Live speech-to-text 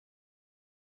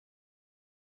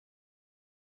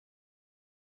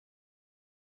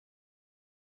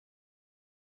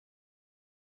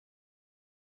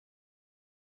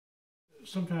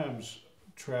Sometimes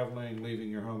traveling, leaving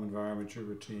your home environment, your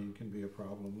routine can be a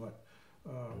problem.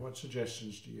 What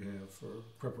suggestions do you have for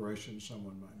preparation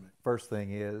someone might make? First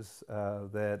thing is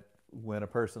that when a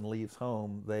person leaves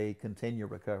home, they continue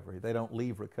recovery. They don't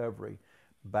leave recovery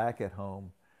back at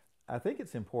home. I think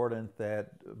it's important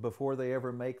that before they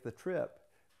ever make the trip,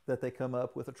 that they come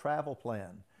up with a travel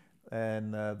plan.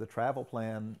 And the travel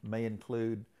plan may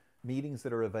include meetings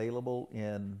that are available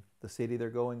in the city they're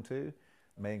going to.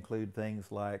 It may include things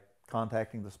like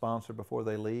contacting the sponsor before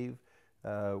they leave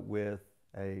with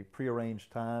a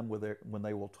prearranged time when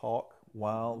they will talk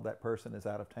while that person is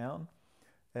out of town,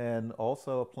 and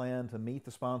also a plan to meet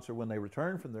the sponsor when they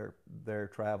return from their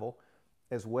travel,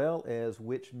 as well as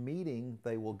which meeting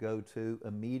they will go to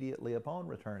immediately upon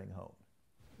returning home.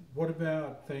 What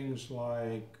about things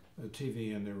like a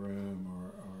TV in their room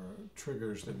or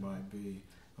triggers that might be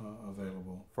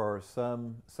available? For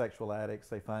some sexual addicts,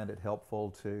 they find it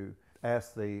helpful to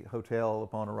ask the hotel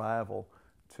upon arrival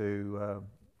to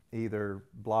either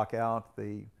block out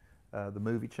the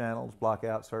movie channels, block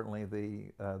out certainly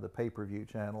the pay-per-view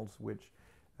channels, which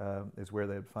is where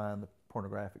they'd find the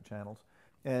pornographic channels.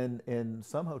 And in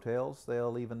some hotels,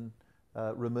 they'll even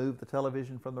remove the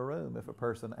television from the room if a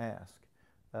person asks.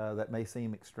 That may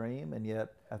seem extreme, and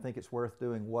yet I think it's worth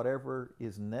doing whatever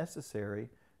is necessary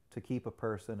to keep a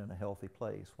person in a healthy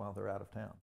place while they're out of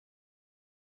town.